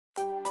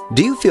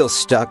Do you feel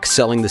stuck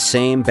selling the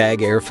same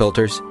bag air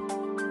filters?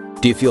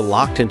 Do you feel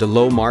locked into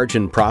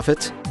low-margin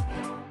profits?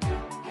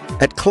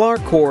 At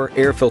Clarcor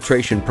Air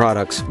Filtration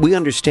Products, we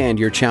understand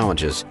your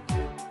challenges.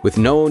 With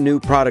no new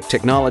product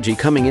technology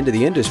coming into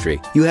the industry,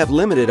 you have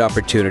limited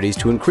opportunities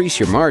to increase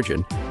your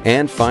margin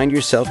and find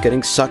yourself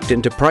getting sucked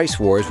into price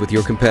wars with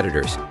your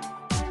competitors.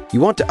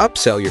 You want to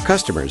upsell your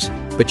customers,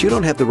 but you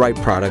don't have the right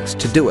products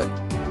to do it.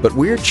 But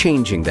we're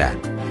changing that.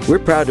 We're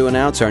proud to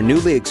announce our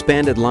newly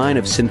expanded line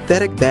of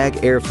synthetic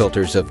bag air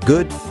filters of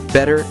good,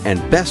 better,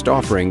 and best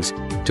offerings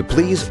to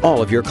please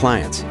all of your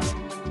clients.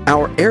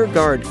 Our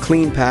AirGuard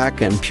Clean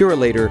Pack and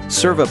Purelator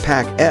Serva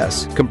Pack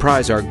S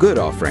comprise our good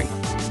offering,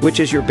 which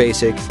is your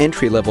basic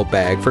entry-level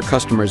bag for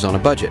customers on a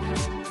budget.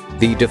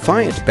 The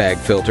Defiant bag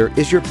filter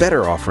is your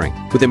better offering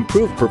with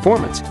improved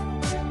performance.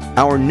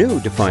 Our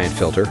new Defiant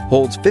filter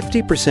holds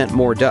 50%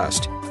 more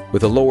dust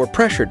with a lower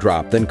pressure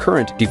drop than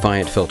current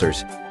Defiant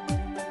filters.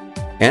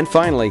 And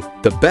finally,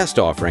 the best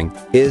offering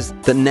is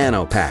the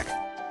Nano Pack.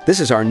 This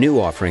is our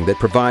new offering that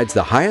provides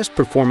the highest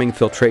performing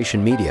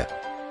filtration media.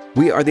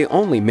 We are the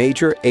only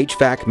major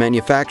HVAC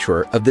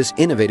manufacturer of this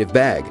innovative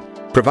bag,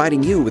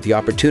 providing you with the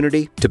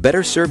opportunity to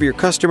better serve your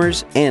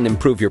customers and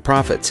improve your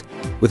profits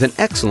with an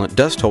excellent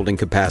dust holding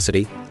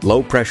capacity,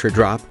 low pressure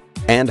drop,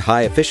 and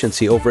high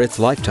efficiency over its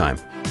lifetime.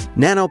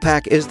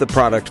 NanoPack is the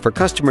product for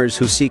customers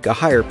who seek a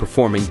higher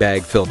performing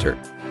bag filter.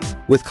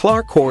 With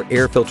Clarcor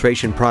Air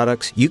Filtration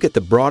Products, you get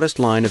the broadest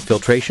line of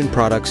filtration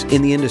products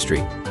in the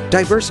industry.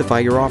 Diversify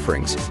your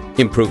offerings,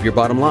 improve your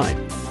bottom line,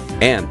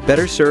 and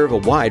better serve a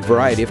wide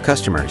variety of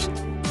customers.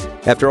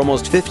 After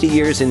almost 50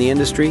 years in the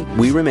industry,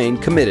 we remain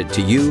committed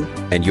to you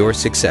and your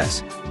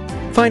success.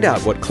 Find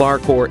out what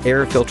Clarcor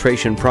Air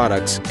Filtration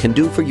Products can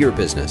do for your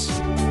business.